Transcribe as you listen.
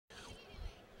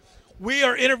We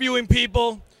are interviewing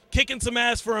people, kicking some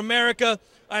ass for America.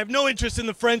 I have no interest in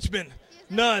the Frenchman.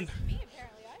 None. Me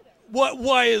apparently either. What?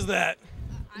 Why is that?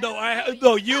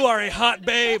 No, you are a hot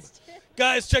babe.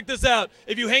 Guys, check this out.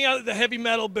 If you hang out at the heavy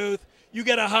metal booth, you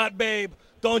get a hot babe,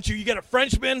 don't you? You get a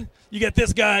Frenchman, you get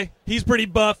this guy. He's pretty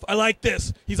buff. I like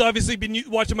this. He's obviously been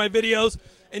watching my videos,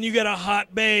 and you get a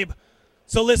hot babe.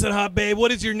 So listen, hot babe,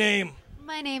 what is your name?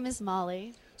 My name is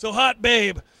Molly. So, hot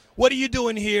babe, what are you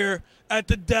doing here at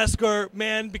the Desker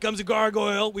Man Becomes a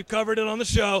Gargoyle? We've covered it on the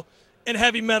show. And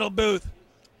heavy metal booth.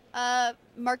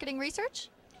 Marketing research?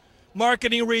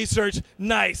 Marketing research.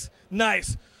 Nice,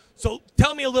 nice. So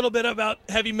tell me a little bit about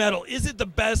heavy metal. Is it the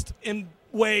best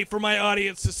way for my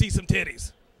audience to see some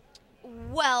titties?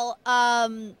 Well,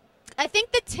 I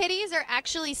think the titties are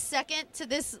actually second to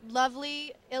this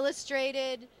lovely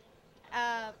illustrated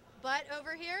butt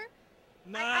over here.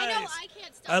 Nice. I know I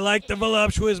can't stop. I like the looking at it.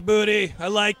 voluptuous booty. I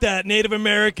like that. Native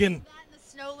American. That and the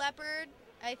snow leopard.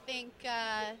 I think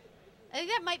that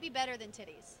might be better than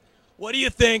titties. What do you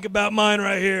think about mine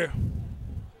right here?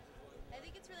 I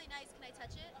think it's really nice. Can I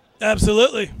touch it?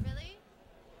 Absolutely. Really?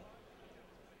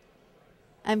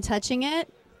 I'm touching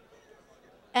it,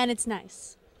 and it's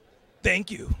nice.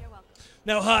 Thank you. You're welcome.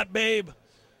 Now, hot babe,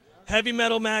 Heavy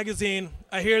Metal Magazine.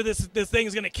 I hear this thing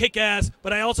is going to kick ass,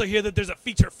 but I also hear that there's a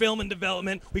feature film in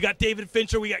development. We got David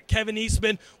Fincher, we got Kevin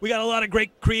Eastman, we got a lot of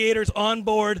great creators on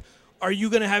board. Are you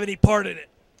going to have any part in it?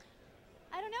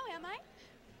 I don't know. Am I?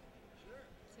 Sure.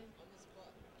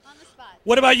 On the spot.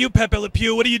 What about you, Pepe Le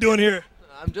Pew? What are you doing here?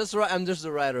 I'm just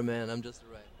a writer, man. I'm just a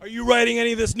writer. Are you writing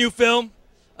any of this new film?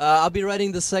 I'll be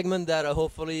writing the segment that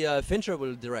hopefully Fincher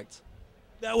will direct.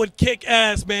 That would kick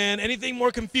ass, man. Anything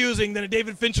more confusing than a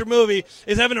David Fincher movie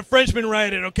is having a Frenchman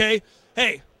write it, okay?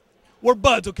 Hey, we're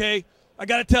buds, okay? I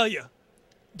gotta tell you,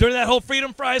 during that whole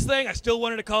Freedom Fries thing, I still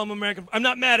wanted to call him American. I'm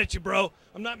not mad at you, bro.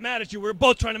 I'm not mad at you. We're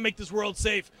both trying to make this world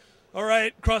safe. All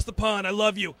right? Across the pond. I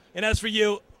love you. And as for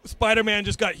you, Spider-Man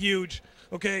just got huge.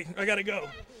 Okay? I gotta go.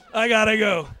 I gotta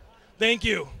go. Thank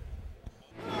you.